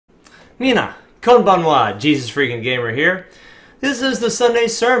Mina, konbanwa, JesusFreakinGamer here. This is the Sunday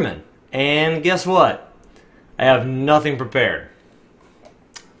sermon, and guess what? I have nothing prepared.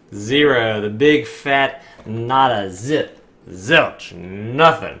 Zero, the big fat nada, zip, zilch,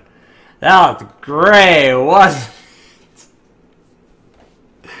 nothing. That looked great, wasn't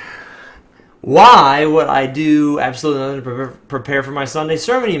it? Why would I do absolutely nothing to prepare for my Sunday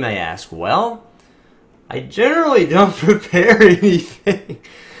sermon, you may ask? Well, I generally don't prepare anything.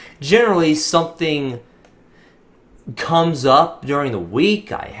 Generally, something comes up during the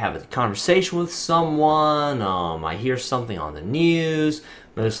week. I have a conversation with someone. I hear something on the news,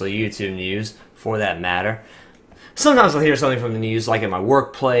 mostly YouTube news, for that matter. Sometimes I'll hear something from the news, like at my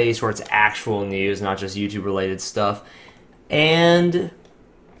workplace, where it's actual news, not just YouTube-related stuff. And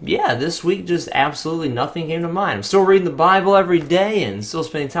yeah, this week just absolutely nothing came to mind. I'm still reading the Bible every day and still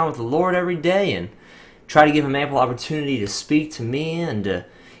spending time with the Lord every day and try to give Him ample opportunity to speak to me and to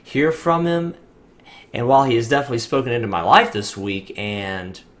hear from Him. And while He has definitely spoken into my life this week,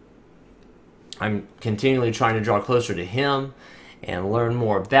 and I'm continually trying to draw closer to Him and learn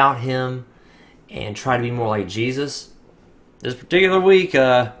more about Him and try to be more like Jesus, this particular week,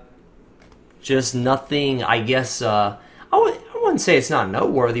 just nothing, I guess, I wouldn't say it's not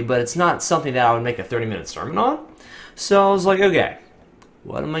noteworthy, but it's not something that I would make a 30-minute sermon on. So I was like, okay,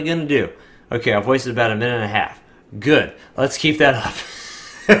 what am I going to do? Okay, I've wasted about a minute and a half. Good. Let's keep that up.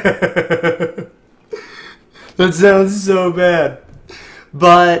 That sounds so bad.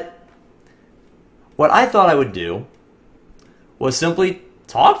 But what I thought I would do was simply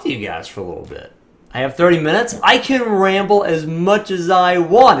talk to you guys for a little bit. I have 30 minutes. I can ramble as much as I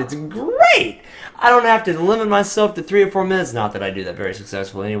want. It's great. I don't have to limit myself to 3 or 4 minutes. Not that I do that very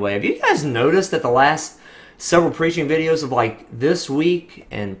successfully anyway. Have you guys noticed that the last several preaching videos of like this week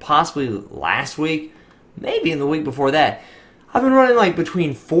and possibly last week, maybe in the week before that, I've been running like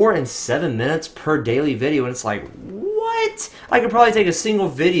between 4 and 7 minutes per daily video, and it's like, what? I could probably take a single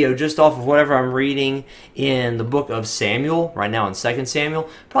video just off of whatever I'm reading in the book of Samuel, right now in 2 Samuel,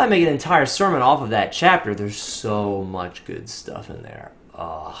 probably make an entire sermon off of that chapter. There's so much good stuff in there.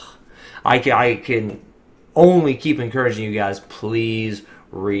 I can only keep encouraging you guys, please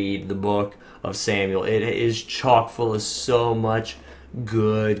read the book of Samuel. It is chock full of so much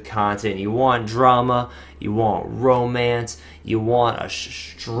good content. You want drama, you want romance, you want a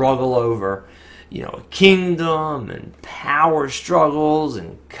struggle over, you know, a kingdom and power struggles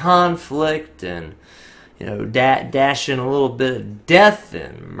and conflict and, you know, dash in a little bit of death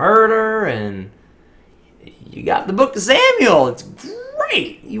and murder, and you got the book of Samuel. It's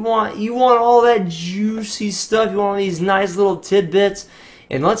great. You want all that juicy stuff. You want all these nice little tidbits.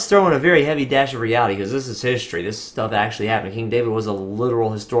 And let's throw in a very heavy dash of reality, because this is history. This stuff actually happened. King David was a literal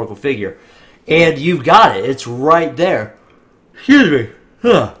historical figure. And you've got it. It's right there. Excuse me.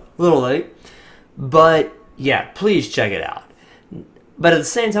 A little late. But, yeah, please check it out. But at the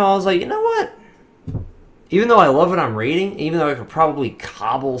same time, I was like, you know what? Even though I love what I'm reading, even though I could probably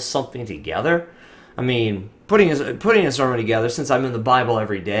cobble something together, I mean, putting a sermon together, since I'm in the Bible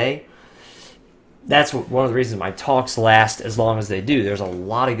every day, that's one of the reasons my talks last as long as they do. There's a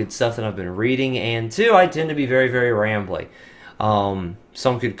lot of good stuff that I've been reading, and two, I tend to be very, very rambly.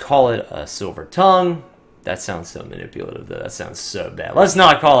 Some could call it a silver tongue. That sounds so manipulative, though. That sounds so bad. Let's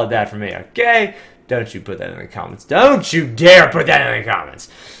not call it that for me, okay? Don't you put that in the comments. Don't you dare put that in the comments.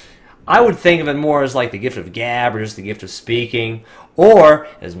 I would think of it more as like the gift of gab, or just the gift of speaking. Or,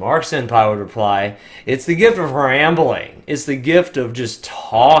 as Mark Senpai would reply, it's the gift of rambling. It's the gift of just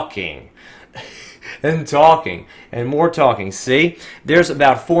talking. And talking, and more talking. See? There's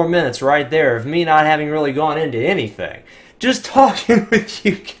about 4 minutes right there of me not having really gone into anything. Just talking with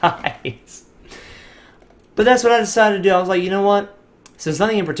you guys. But that's what I decided to do. I was like, you know what? Since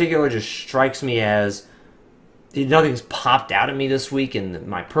nothing in particular just strikes me as, nothing's popped out at me this week in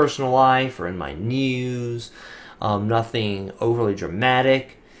my personal life or in my news, nothing overly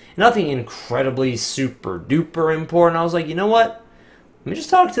dramatic, nothing incredibly super duper important. I was like, you know what? Let me just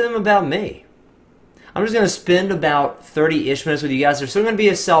talk to them about me. I'm just going to spend about 30-ish minutes with you guys. There's still going to be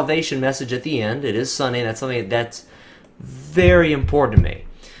a salvation message at the end. It is Sunday, and that's something that's very important to me.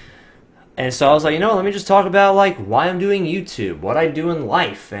 And so I was like, you know, let me just talk about like why I'm doing YouTube, what I do in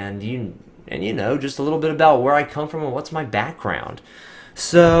life, and you know, just a little bit about where I come from and what's my background.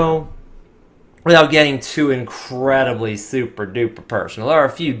 So, without getting too incredibly super duper personal, there are a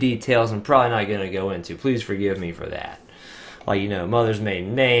few details I'm probably not going to go into. Please forgive me for that. Like, you know, mother's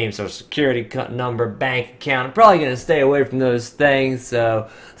maiden name, social security number, bank account. I'm probably going to stay away from those things, so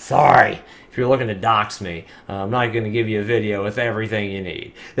sorry if you're looking to dox me. I'm not going to give you a video with everything you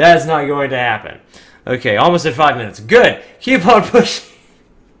need. That's not going to happen. Okay, almost at 5 minutes. Good. Keep on pushing.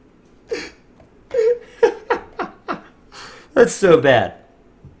 That's so bad.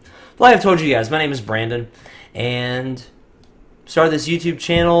 Like I've told you guys, my name is Brandon, and started this YouTube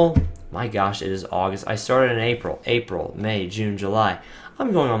channel. My gosh, it is August. I started in April, May, June, July.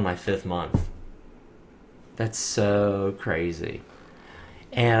 I'm going on my 5th month. That's so crazy.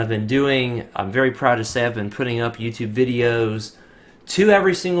 And I'm very proud to say I've been putting up YouTube videos 2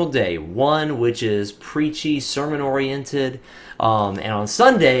 every single day. One which is preachy, sermon-oriented, and on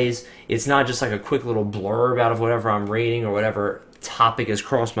Sundays, it's not just like a quick little blurb out of whatever I'm reading or whatever topic has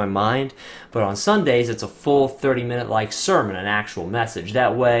crossed my mind, but on Sundays, it's a full 30-minute like sermon, an actual message.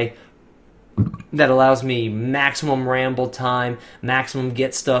 That way, that allows me maximum ramble time, maximum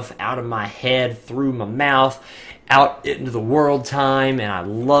get stuff out of my head, through my mouth, out into the world time, and I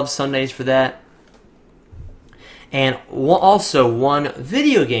love Sundays for that. And also one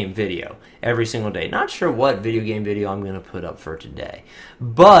video game video every single day. Not sure what video game video I'm going to put up for today.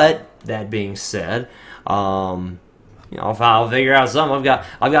 But, that being said, you know, if I'll figure out something,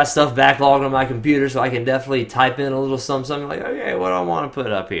 I've got stuff backlogged on my computer, so I can definitely type in a little something like, okay, what do I want to put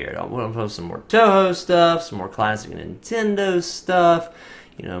up here? I want to post some more Toho stuff, some more classic Nintendo stuff,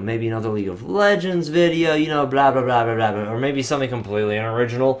 you know, maybe another League of Legends video, you know, blah, blah, blah, blah, blah, blah, or maybe something completely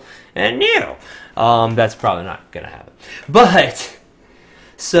unoriginal and new. That's probably not going to happen. But,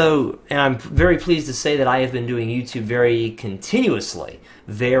 so, and I'm very pleased to say that I have been doing YouTube very continuously,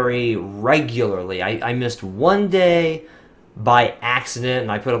 very regularly. I missed one day by accident,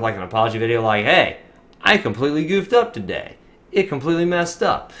 and I put up like an apology video like, hey, I completely goofed up today. It completely messed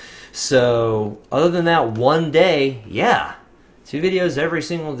up. So, other than that one day, yeah, 2 videos every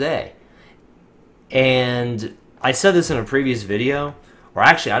single day. And I said this in a previous video, or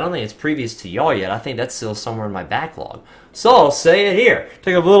actually, I don't think it's previous to y'all yet. I think that's still somewhere in my backlog. So I'll say it here.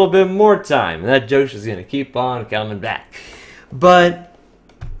 Take a little bit more time, and that joke is going to keep on coming back. But,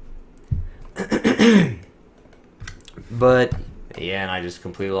 yeah, and I just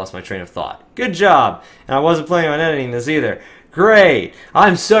completely lost my train of thought. Good job. And I wasn't planning on editing this either. Great.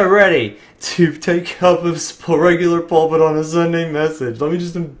 I'm so ready to take up a regular pulpit on a Sunday message. Let me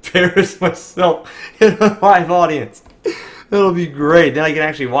just embarrass myself in a live audience. That'll be great. Then I can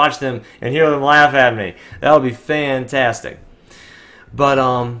actually watch them and hear them laugh at me. That'll be fantastic. But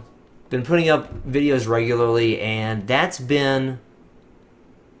been putting up videos regularly, and it's been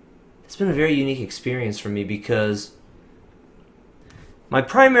a very unique experience for me because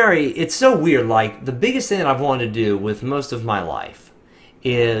it's so weird, like the biggest thing that I've wanted to do with most of my life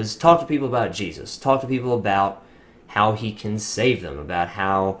is talk to people about Jesus, talk to people about how he can save them, about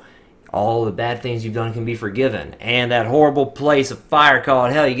how all the bad things you've done can be forgiven. And that horrible place of fire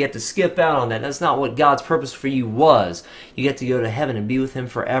called hell, you get to skip out on that. That's not what God's purpose for you was. You get to go to heaven and be with him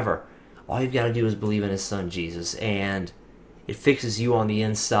forever. All you've got to do is believe in his son, Jesus. And it fixes you on the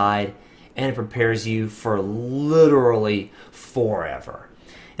inside, and it prepares you for literally forever.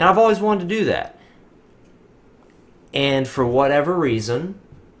 And I've always wanted to do that. And for whatever reason,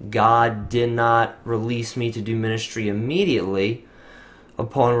 God did not release me to do ministry immediately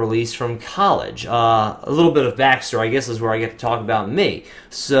upon release from college. A little bit of backstory, I guess, is where I get to talk about me.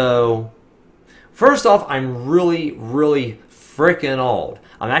 So, first off, I'm really, really freaking old.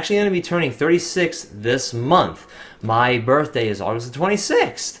 I'm actually going to be turning 36 this month. My birthday is August the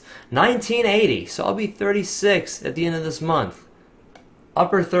 26th, 1980. So I'll be 36 at the end of this month.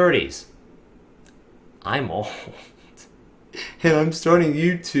 Upper 30s. I'm old. And I'm starting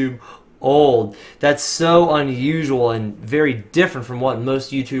YouTube old. That's so unusual and very different from what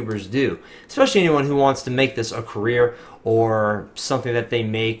most YouTubers do. Especially anyone who wants to make this a career or something that they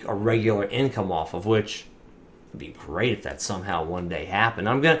make a regular income off of, which would be great if that somehow one day happened.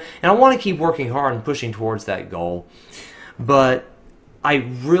 And I want to keep working hard and pushing towards that goal. But I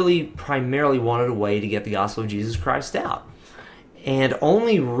really primarily wanted a way to get the gospel of Jesus Christ out. And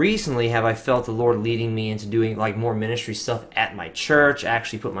only recently have I felt the Lord leading me into doing like more ministry stuff at my church,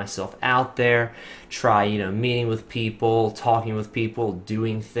 actually put myself out there, try, you know, meeting with people, talking with people,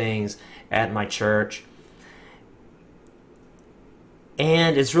 doing things at my church.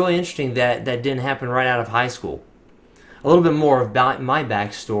 And it's really interesting that that didn't happen right out of high school. A little bit more about my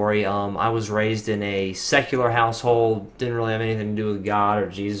backstory. I was raised in a secular household, didn't really have anything to do with God or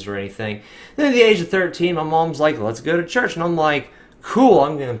Jesus or anything. Then at the age of 13, my mom's like, let's go to church. And I'm like, cool,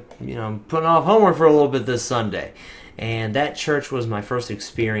 I'm going to, you know, putting off homework for a little bit this Sunday. And that church was my first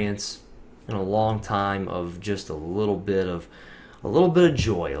experience in a long time of just a little bit of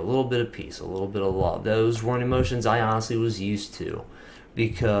joy, a little bit of peace, a little bit of love. Those weren't emotions I honestly was used to,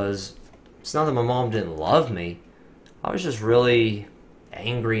 because it's not that my mom didn't love me. I was just really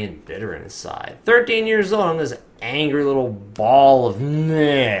angry and bitter inside. 13 years old, I'm this angry little ball of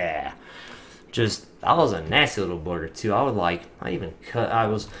meh. I was a nasty little booger too. I would like, I even cut, I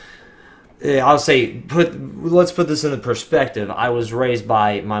was, I'll say, let's put this into perspective. I was raised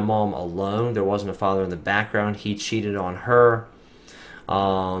by my mom alone. There wasn't a father in the background. He cheated on her,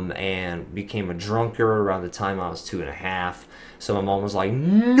 and became a drunkard around the time I was 2.5. So my mom was like,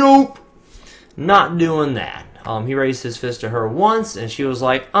 nope, not doing that. He raised his fist to her once, and she was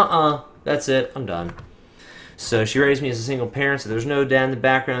like, that's it, I'm done. So she raised me as a single parent, so there's no dad in the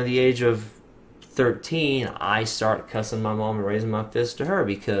background. At the age of 13, I start cussing my mom and raising my fist to her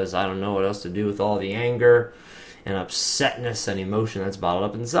because I don't know what else to do with all the anger and upsetness and emotion that's bottled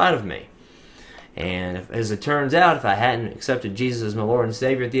up inside of me. And as it turns out, if I hadn't accepted Jesus as my Lord and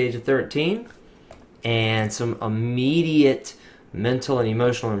Savior at the age of 13, and some immediate mental and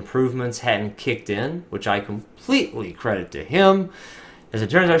emotional improvements hadn't kicked in, which I completely credit to Him, as it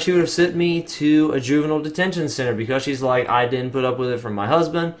turns out, she would have sent me to a juvenile detention center because she's like, I didn't put up with it from my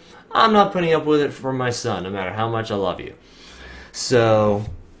husband. I'm not putting up with it from my son, no matter how much I love you. So,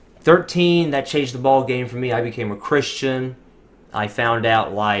 13, that changed the ball game for me. I became a Christian. I found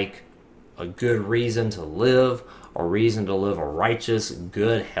out, like, a good reason to live, a reason to live a righteous,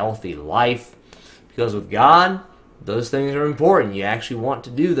 good, healthy life. Because with God, those things are important. You actually want to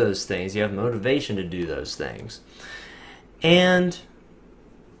do those things. You have motivation to do those things. And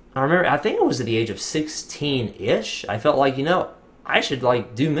I remember, I think it was at the age of 16-ish, I felt like, I should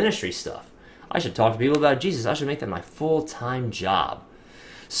like do ministry stuff. I should talk to people about Jesus. I should make that my full-time job.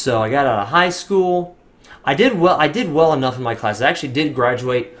 So I got out of high school. I did well enough in my class. I actually did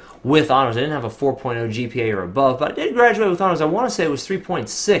graduate with honors. I didn't have a 4.0 GPA or above, but I did graduate with honors. I want to say it was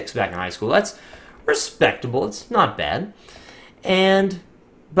 3.6 back in high school. That's respectable. It's not bad. But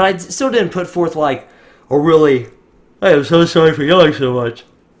I still didn't put forth like a really, I am so sorry for yelling so much.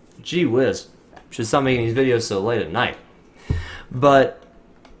 Gee whiz, should stop making these videos so late at night. But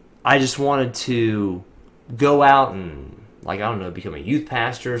I just wanted to go out and, like, I don't know, become a youth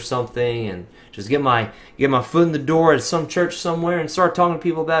pastor or something, and just get my foot in the door at some church somewhere and start talking to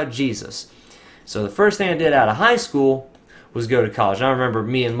people about Jesus. So the first thing I did out of high school was go to college. And I remember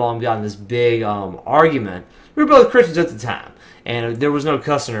me and Mom got in this big argument. We were both Christians at the time, and there was no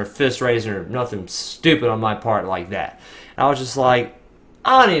cussing or fist raising or nothing stupid on my part like that. And I was just like,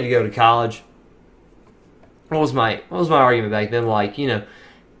 I don't need to go to college. What was my argument back then? Like,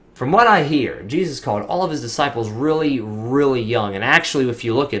 from what I hear, Jesus called all of His disciples really, really young. And actually, if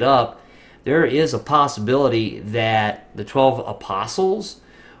you look it up, there is a possibility that the 12 apostles,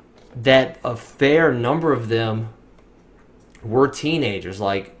 that a fair number of them were teenagers.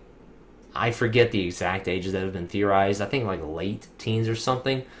 Like, I forget the exact ages that have been theorized. I think like late teens or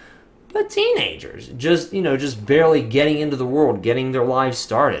something. But teenagers, just barely getting into the world, getting their lives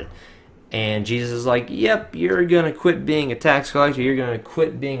started. And Jesus is like, yep, you're going to quit being a tax collector. You're going to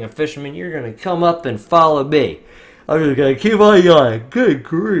quit being a fisherman. You're going to come up and follow me. I'm just going to keep on going. Good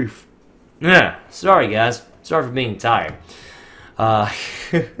grief. Yeah, sorry, guys. Sorry for being tired. I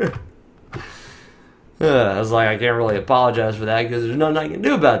was like, I can't really apologize for that because there's nothing I can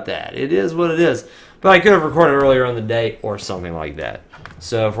do about that. It is what it is. But I could have recorded earlier in the day or something like that.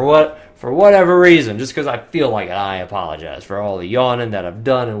 So for whatever reason, just because I feel like it, I apologize for all the yawning that I've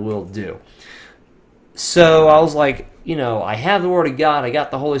done and will do. So I was like, I have the Word of God. I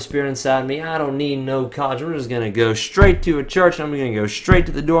got the Holy Spirit inside me. I don't need no college. I'm just going to go straight to a church. I'm going to go straight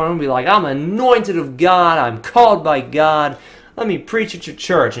to the door. I'm going to be like, I'm anointed of God. I'm called by God. Let me preach at your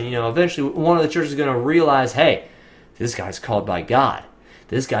church. And, eventually one of the churches is going to realize, hey, this guy's called by God.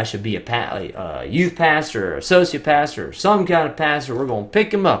 This guy should be a youth pastor or associate pastor or some kind of pastor. We're going to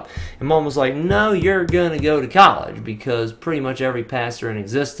pick him up. And Mom was like, no, you're going to go to college because pretty much every pastor in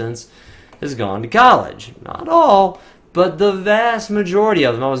existence has gone to college. Not all, but the vast majority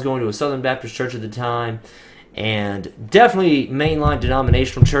of them. I was going to a Southern Baptist church at the time, and definitely mainline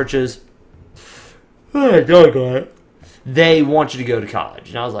denominational churches. They want you to go to college.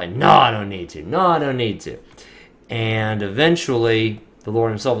 And I was like, no, I don't need to. No, I don't need to. And eventually the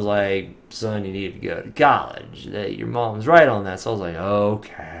Lord Himself was like, son, you need to go to college. Your mom's right on that. So I was like,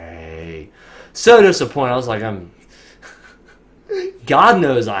 okay. So disappointed. I was like, God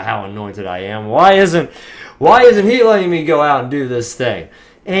knows how anointed I am. Why isn't He letting me go out and do this thing?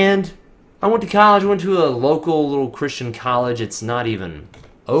 And I went to college. I went to a local little Christian college. It's not even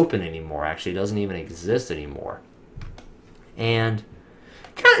open anymore, actually. It doesn't even exist anymore. And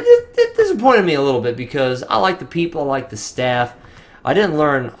kind of it disappointed me a little bit because I like the people, I like the staff. I didn't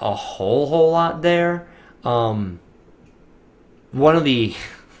learn a whole lot there. This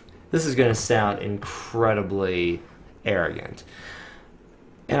is going to sound incredibly arrogant.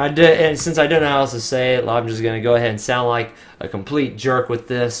 And since I don't know how else to say it, I'm just going to go ahead and sound like a complete jerk with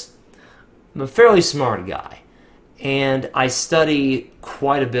this. I'm a fairly smart guy, and I study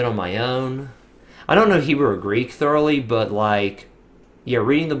quite a bit on my own. I don't know Hebrew or Greek thoroughly, but like, yeah,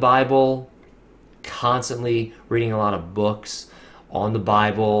 reading the Bible, constantly reading a lot of books on the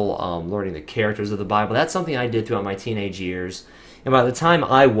Bible, learning the characters of the Bible. That's something I did throughout my teenage years. And by the time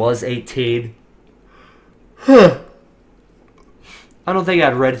I was 18, I don't think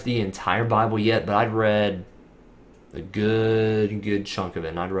I'd read the entire Bible yet, but I'd read a good chunk of it.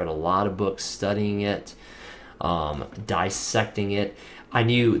 And I'd read a lot of books studying it, dissecting it. I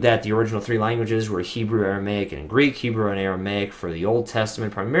knew that the original three languages were Hebrew, Aramaic, and Greek. Hebrew and Aramaic for the Old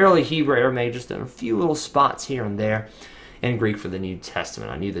Testament, primarily Hebrew, Aramaic, just in a few little spots here and there, and Greek for the New Testament.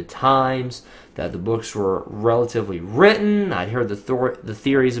 I knew the times that the books were relatively written. I'd heard the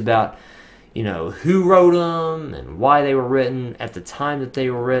theories about, you know, who wrote them and why they were written at the time that they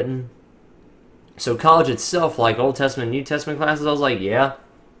were written. So college itself, like Old Testament and New Testament classes, I was like, yeah,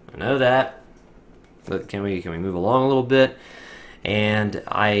 I know that. But can we move along a little bit? And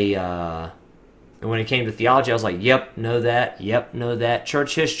when it came to theology, I was like, yep, know that. Yep, know that.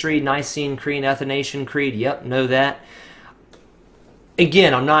 Church history, Nicene Creed, Athanasian Creed, yep, know that.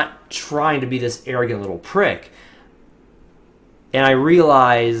 Again, I'm not trying to be this arrogant little prick. And I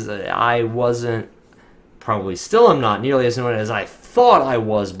realized that I wasn't, probably still am not nearly as known as I thought I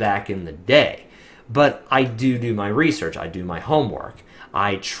was back in the day. But I do my research. I do my homework.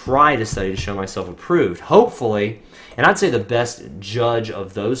 I try to study to show myself approved. Hopefully, and I'd say the best judge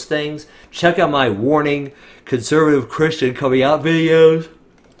of those things, check out my Warning Conservative Christian Coming Out videos.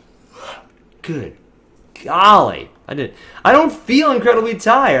 Good golly. I don't feel incredibly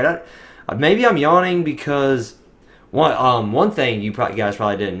tired. Maybe I'm yawning because one thing you guys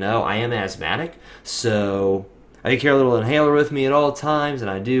probably didn't know, I am asthmatic, so I carry a little inhaler with me at all times,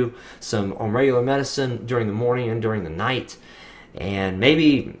 and I do some regular medicine during the morning and during the night. And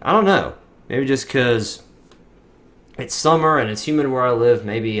maybe, I don't know, maybe just because it's summer and it's humid where I live,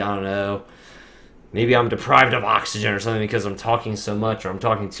 maybe, I don't know, maybe I'm deprived of oxygen or something because I'm talking so much, or I'm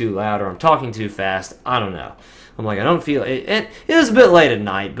talking too loud, or I'm talking too fast. I don't know. I'm like, I don't feel, it is a bit late at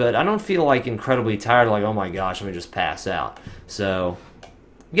night, but I don't feel like incredibly tired, like, oh my gosh, let me just pass out. So,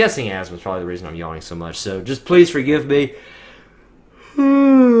 I'm guessing asthma is probably the reason I'm yawning so much, so just please forgive me.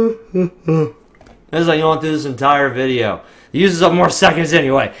 As I yawn through this entire video. It uses up more seconds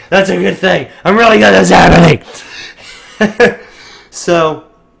anyway. That's a good thing. I'm really good at this happening. So,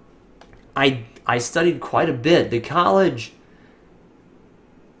 I studied quite a bit. The college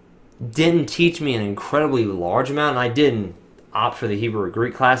didn't teach me an incredibly large amount, and I didn't opt for the Hebrew or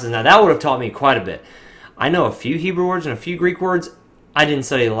Greek classes. Now, that would have taught me quite a bit. I know a few Hebrew words and a few Greek words. I didn't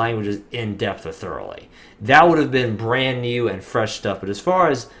study the languages in depth or thoroughly. That would have been brand new and fresh stuff. But as far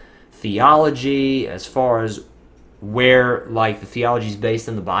as theology, as far as where, like, the theology is based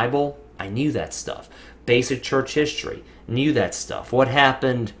in the Bible, I knew that stuff. Basic church history, knew that stuff. What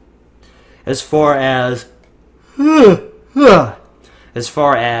happened as far as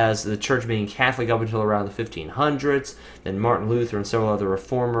the church being Catholic up until around the 1500s, then Martin Luther and several other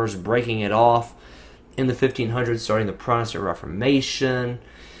reformers breaking it off in the 1500s, starting the Protestant Reformation,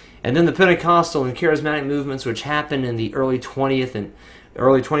 and then the Pentecostal and Charismatic movements, which happened in the early 20th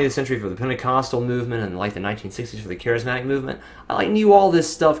century for the Pentecostal movement, and like the 1960s for the Charismatic movement. I knew all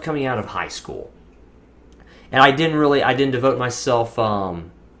this stuff coming out of high school, and I didn't devote myself. I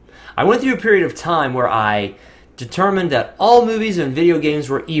went through a period of time where I determined that all movies and video games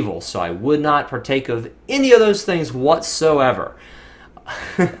were evil, so I would not partake of any of those things whatsoever.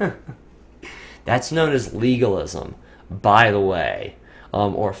 That's known as legalism, by the way,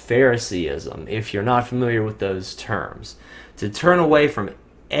 or Phariseeism, if you're not familiar with those terms. To turn away from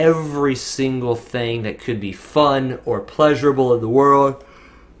every single thing that could be fun or pleasurable in the world,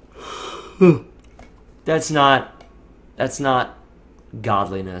 that's not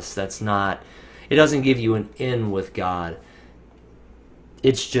godliness. It doesn't give you an in with God.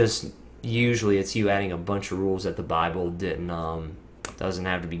 It's just, usually it's you adding a bunch of rules that the Bible doesn't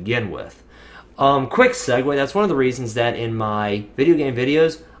have to begin with. Quick segue, that's one of the reasons that in my video game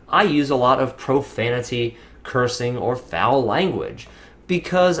videos, I use a lot of profanity, cursing, or foul language,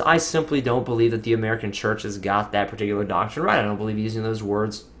 because I simply don't believe that the American church has got that particular doctrine right. I don't believe using those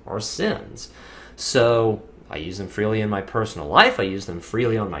words are sins. So I use them freely in my personal life. I use them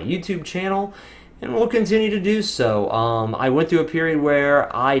freely on my YouTube channel, and will continue to do so. I went through a period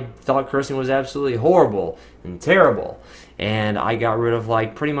where I thought cursing was absolutely horrible and terrible, and I got rid of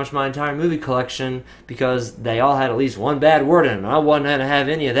like pretty much my entire movie collection because they all had at least one bad word in them. I wasn't going to have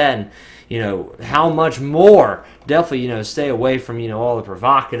any of that, and how much more? Definitely, stay away from, all the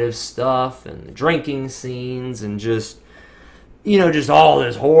provocative stuff and the drinking scenes and just you know, just all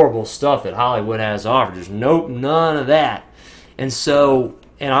this horrible stuff that Hollywood has to offer. Just nope, none of that. And so,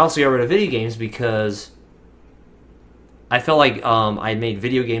 and I also got rid of video games because I felt like I made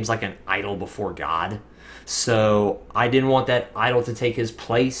video games like an idol before God. So I didn't want that idol to take his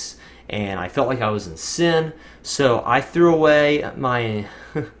place, and I felt like I was in sin. So I threw away my,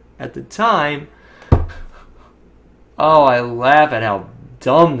 at the time, oh, I laugh at how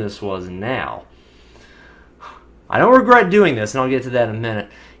dumb this was now. I don't regret doing this, and I'll get to that in a minute.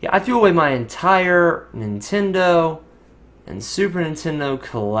 Yeah, I threw away my entire Nintendo and Super Nintendo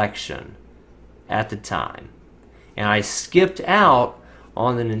collection at the time. And I skipped out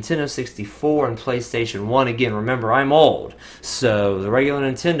on the Nintendo 64 and PlayStation 1. Again, remember, I'm old. So the regular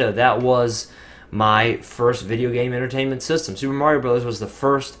Nintendo, that was my first video game entertainment system. Super Mario Bros. Was the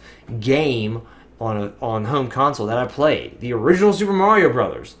first game on home console that I played. The original Super Mario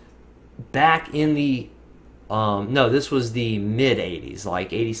Bros. Back in the no, this was the mid-'80s,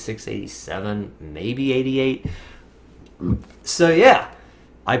 like 86, 87, maybe 88. So yeah,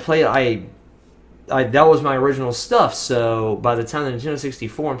 I played. That was my original stuff. So by the time the Nintendo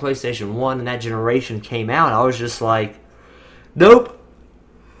 64 and PlayStation 1 and that generation came out, I was just like, nope.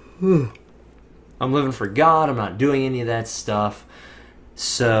 I'm living for God. I'm not doing any of that stuff.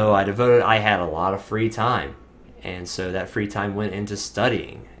 So I had a lot of free time. And so that free time went into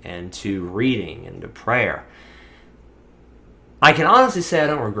studying and to reading and to prayer. I can honestly say I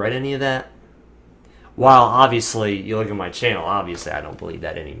don't regret any of that. While obviously, you look at my channel, obviously I don't believe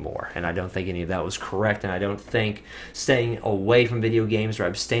that anymore. And I don't think any of that was correct. And I don't think staying away from video games or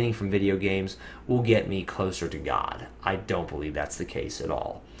abstaining from video games will get me closer to God. I don't believe that's the case at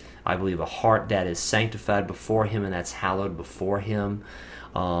all. I believe a heart that is sanctified before Him and that's hallowed before Him,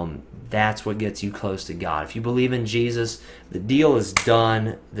 that's what gets you close to God. If you believe in Jesus, the deal is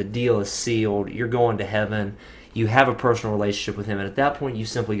done. The deal is sealed. You're going to heaven. You have a personal relationship with Him, and at that point, you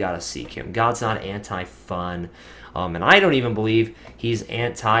simply got to seek Him. God's not anti-fun, and I don't even believe He's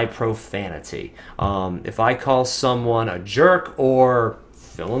anti-profanity. If I call someone a jerk or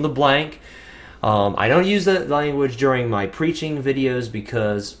fill in the blank, I don't use that language during my preaching videos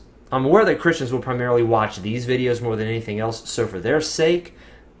because I'm aware that Christians will primarily watch these videos more than anything else, so for their sake,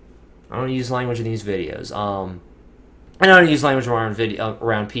 I don't use language in these videos. I don't use language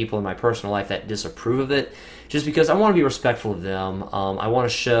around people in my personal life that disapprove of it, just because I want to be respectful of them. I want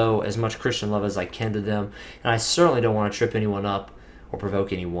to show as much Christian love as I can to them, and I certainly don't want to trip anyone up or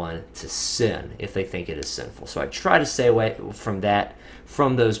provoke anyone to sin if they think it is sinful. So I try to stay away from that,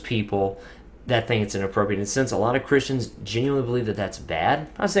 from those people that think it's inappropriate. And since a lot of Christians genuinely believe that that's bad,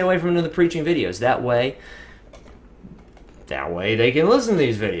 I stay away from them in the preaching videos. That way they can listen to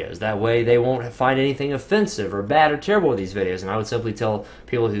these videos. That way they won't find anything offensive or bad or terrible with these videos. And I would simply tell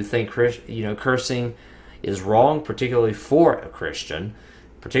people who think cursing is wrong, particularly for a Christian,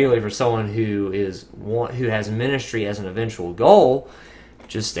 particularly for someone who has ministry as an eventual goal,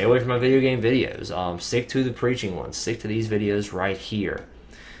 just stay away from my video game videos. Stick to the preaching ones. Stick to these videos right here.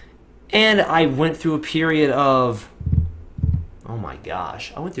 And I went through a period of, oh my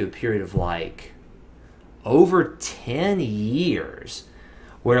gosh, I went through a period of like over 10 years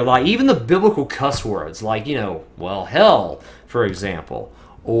where like even the biblical cuss words like, well, hell, for example,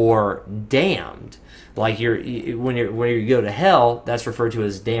 or damned, like when you go to hell, that's referred to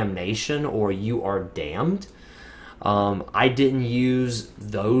as damnation or you are damned. I didn't use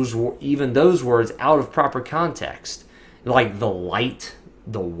even those words out of proper context, like the white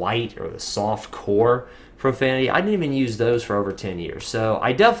or the soft core profanity. I didn't even use those for over 10 years. So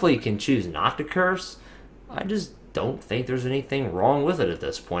I definitely can choose not to curse. I just don't think there's anything wrong with it at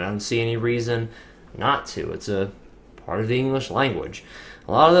this point. I don't see any reason not to. It's a part of the English language.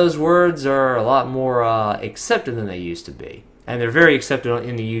 A lot of those words are a lot more accepted than they used to be. And they're very accepted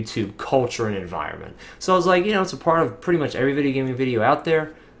in the YouTube culture and environment. So I was like, it's a part of pretty much every video gaming video out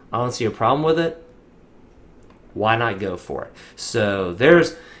there. I don't see a problem with it. Why not go for it? So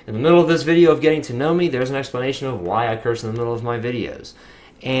there's, in the middle of this video of getting to know me, there's an explanation of why I curse in the middle of my videos.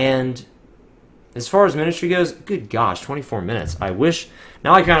 And as far as ministry goes, good gosh, 24 minutes. I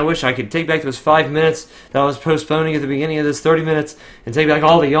kind of wish I could take back those 5 minutes that I was postponing at the beginning of this 30 minutes and take back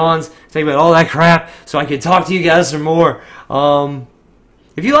all the yawns, take back all that crap so I could talk to you guys some more.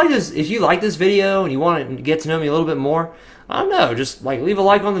 If you like this video and you want to get to know me a little bit more, I don't know, just like leave a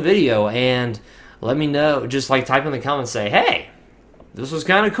like on the video and let me know. Just like type in the comments, say, hey, this was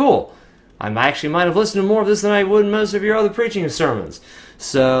kind of cool. I actually might have listened to more of this than I would in most of your other preaching sermons.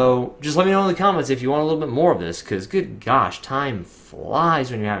 So just let me know in the comments if you want a little bit more of this, because good gosh, time flies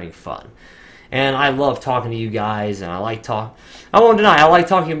when you're having fun. And I love talking to you guys, and I won't deny, I like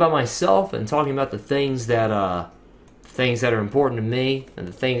talking about myself and talking about the things that things that are important to me and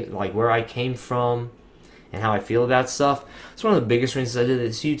the things like where I came from and how I feel about stuff. It's one of the biggest reasons I did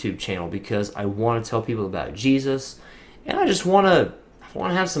this YouTube channel, because I want to tell people about Jesus, and I just want to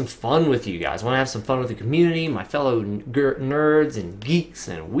have some fun with you guys. I want to have some fun with the community, my fellow nerds and geeks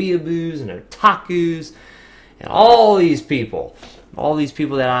and weeaboos and otakus and all these people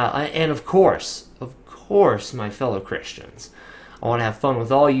that and of course, my fellow Christians. I want to have fun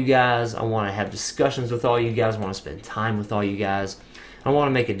with all you guys. I want to have discussions with all you guys. I want to spend time with all you guys. I want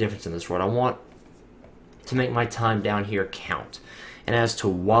to make a difference in this world. I want to make my time down here count. And as to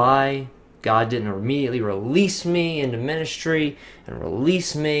why God didn't immediately release me into ministry and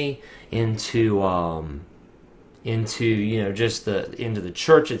release me into just into the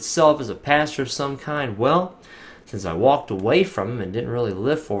church itself as a pastor of some kind, well, since I walked away from him and didn't really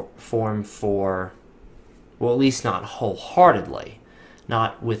live for him for, well, at least not wholeheartedly,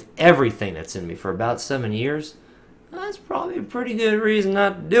 not with everything that's in me, for about 7 years, that's probably a pretty good reason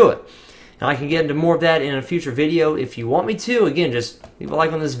not to do it. And I can get into more of that in a future video if you want me to. Again, just leave a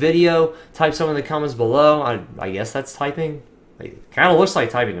like on this video, type some in the comments below. I guess that's typing. It kind of looks like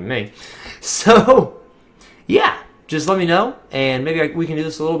typing to me. So, yeah, just let me know, and maybe we can do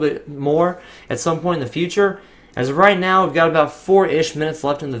this a little bit more at some point in the future. As of right now, we've got about 4-ish minutes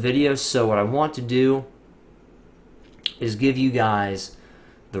left in the video, so what I want to do is give you guys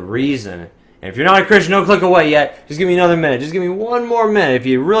the reason. And if you're not a Christian, don't click away yet. Just give me another minute. Just give me one more minute. If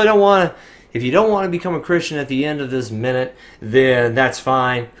you really don't want to, if you don't want to become a Christian at the end of this minute, then that's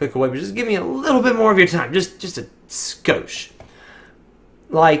fine. Click away, but just give me a little bit more of your time. Just a skosh.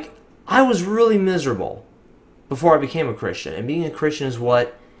 Like, I was really miserable before I became a Christian, and being a Christian is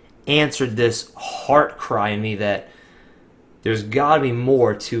what answered this heart cry in me that there's got to be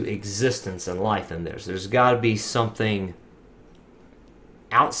more to existence and life than this. There's got to be something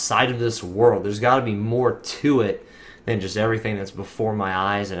outside of this world. There's got to be more to it than just everything that's before my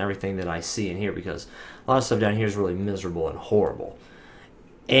eyes and everything that I see and hear, because a lot of stuff down here is really miserable and horrible.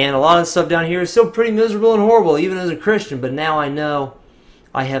 And a lot of stuff down here is still pretty miserable and horrible, even as a Christian, but now I know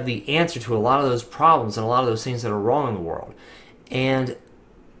I have the answer to a lot of those problems and a lot of those things that are wrong in the world. And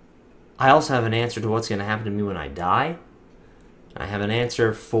I also have an answer to what's going to happen to me when I die. I have an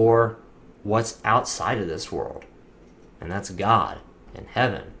answer for what's outside of this world, and that's God and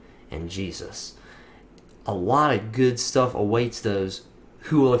heaven and Jesus. A lot of good stuff awaits those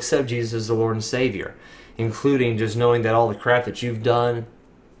who will accept Jesus as the Lord and Savior, including just knowing that all the crap that you've done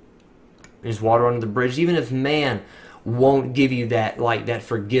is water under the bridge. Even if man won't give you that, like, that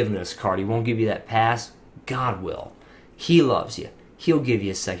forgiveness card, he won't give you that pass, God will. He loves you. He'll give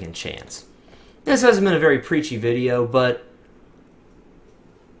you a second chance. This hasn't been a very preachy video, but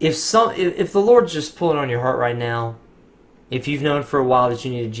if the Lord's just pulling on your heart right now, if you've known for a while that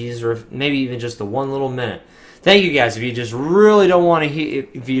you needed Jesus, or if maybe even just the one little minute, thank you guys. If you just really don't want to hear,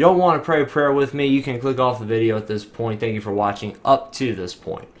 if you don't want to pray a prayer with me, you can click off the video at this point. Thank you for watching up to this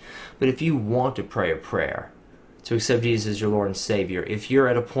point. But if you want to pray a prayer to accept Jesus as your Lord and Savior, if you're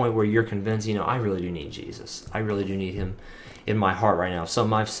at a point where you're convinced, you know, I really do need Jesus, I really do need Him in my heart right now, if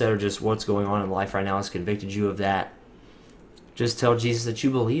something I've said or just what's going on in life right now has convicted you of that, just tell Jesus that you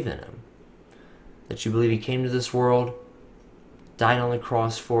believe in Him, that you believe He came to this world, died on the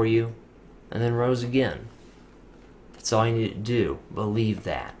cross for you, and then rose again. That's all you need to do. Believe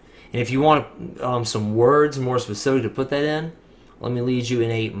that. And if you want some words more specific to put that in, let me lead you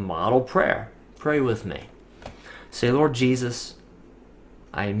in a model prayer. Pray with me. Say, Lord Jesus,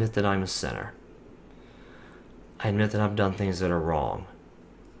 I admit that I'm a sinner. I admit that I've done things that are wrong.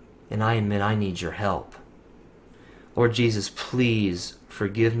 And I admit I need your help. Lord Jesus, please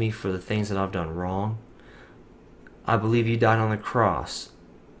forgive me for the things that I've done wrong. I believe you died on the cross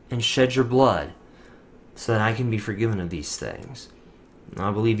and shed your blood so that I can be forgiven of these things. And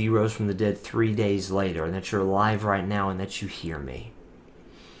I believe you rose from the dead 3 days later, and that you're alive right now and that you hear me.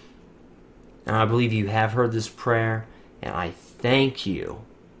 And I believe you have heard this prayer, and I thank you.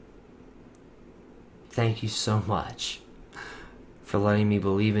 Thank you so much for letting me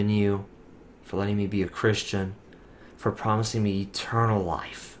believe in you, for letting me be a Christian, for promising me eternal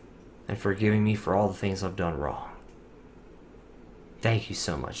life, and for forgiving me for all the things I've done wrong. Thank you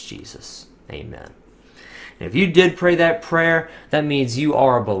so much, Jesus. Amen. And if you did pray that prayer, that means you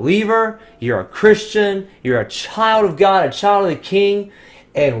are a believer, you're a Christian, you're a child of God, a child of the King,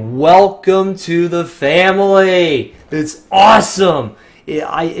 and welcome to the family. It's awesome.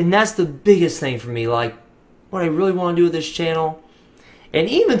 And that's the biggest thing for me. Like, what I really want to do with this channel, and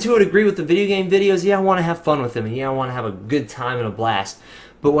even to a degree with the video game videos, yeah, I want to have fun with them, and yeah, I want to have a good time and a blast.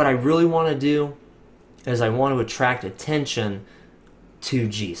 But what I really want to do is I want to attract attention to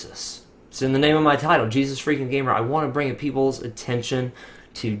Jesus. It's in the name of my title, JesusFreakinGamer. I want to bring people's attention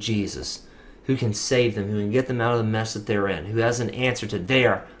to Jesus, who can save them, who can get them out of the mess that they're in, who has an answer to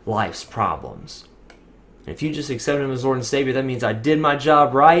their life's problems. And if you just accept Him as Lord and Savior, that means I did my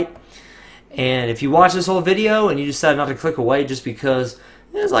job right. And if you watch this whole video and you decide not to click away just because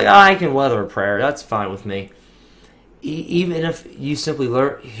it's like, I can weather a prayer, that's fine with me. Even if you simply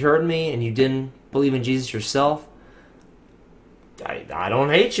heard me and you didn't believe in Jesus yourself, I don't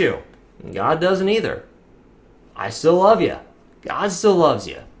hate you. God doesn't either. I still love you. God still loves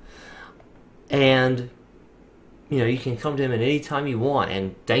you. And, you can come to Him at any time you want.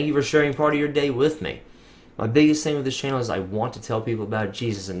 And thank you for sharing part of your day with me. My biggest thing with this channel is I want to tell people about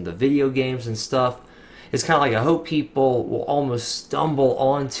Jesus, and the video games and stuff. It's kind of like I hope people will almost stumble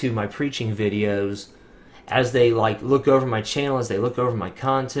onto my preaching videos as they look over my channel, as they look over my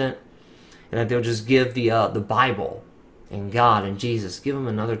content, and that they'll just give the Bible and God and Jesus, give them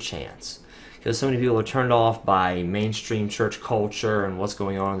another chance. Because so many people are turned off by mainstream church culture and what's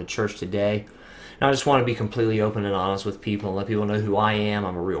going on in the church today. And I just want to be completely open and honest with people and let people know who I am.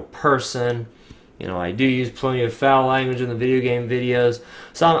 I'm a real person. I do use plenty of foul language in the video game videos.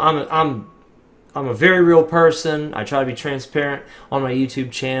 So I'm a very real person. I try to be transparent on my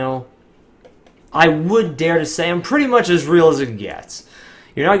YouTube channel. I would dare to say I'm pretty much as real as it gets.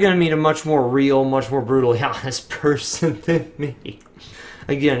 You're not going to meet a much more real, much more brutally honest person than me.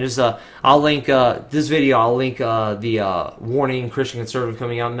 Again, just I'll link this video. I'll link the warning Christian conservative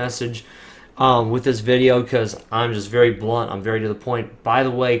coming out message with this video, because I'm just very blunt. I'm very to the point. By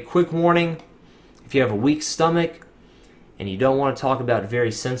the way, quick warning: if you have a weak stomach and you don't want to talk about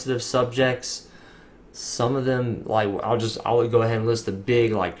very sensitive subjects, some of them, I'll go ahead and list the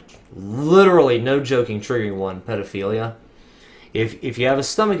big, literally no joking, triggering one: pedophilia. If you have a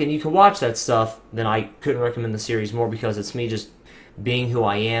stomach and you can watch that stuff, then I couldn't recommend the series more, because it's me just being who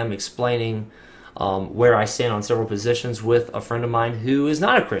I am, explaining where I stand on several positions with a friend of mine who is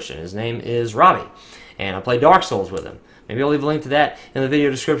not a Christian. His name is Robbie, and I play Dark Souls with him. Maybe I'll leave a link to that in the video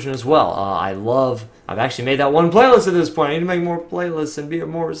description as well. I've actually made that one playlist at this point. I need to make more playlists and be a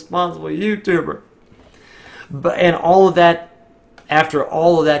more responsible YouTuber. And all of that, after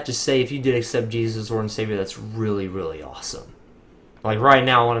all of that, to say, if you did accept Jesus as Lord and Savior, that's really, really awesome. Right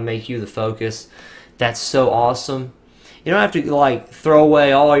now, I want to make you the focus. That's so awesome. You don't have to throw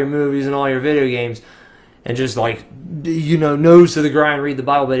away all your movies and all your video games and just nose to the grind, read the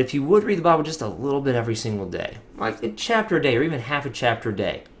Bible. But if you would read the Bible just a little bit every single day, like a chapter a day or even half a chapter a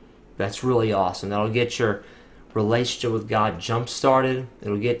day, that's really awesome. That'll get your relationship with God jump started.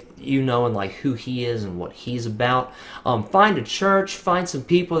 It'll get you knowing who He is and what He's about. Find a church, find some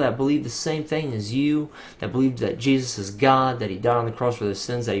people that believe the same thing as you, that believe that Jesus is God, that He died on the cross for their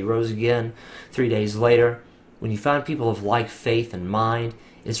sins, that He rose again 3 days later. When you find people of like faith and mind,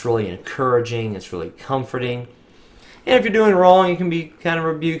 it's really encouraging, it's really comforting. And if you're doing wrong, you can be kind of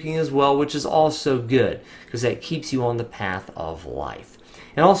rebuking as well, which is also good, because that keeps you on the path of life.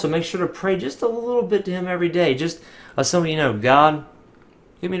 And also make sure to pray just a little bit to Him every day. Just somebody God,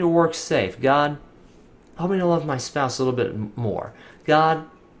 get me to work safe. God, help me to love my spouse a little bit more. God,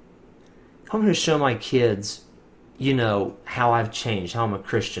 help me to show my kids, how I've changed, how I'm a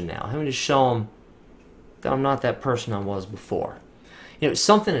Christian now. Help me to show them that I'm not that person I was before.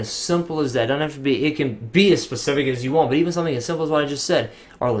 Something as simple as that. Don't have to be. It can be as specific as you want, but even something as simple as what I just said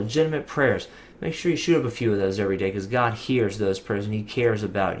are legitimate prayers. Make sure you shoot up a few of those every day, because God hears those prayers and He cares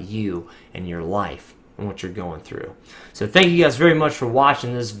about you and your life and what you're going through. So thank you guys very much for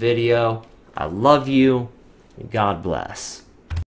watching this video. I love you, and God bless.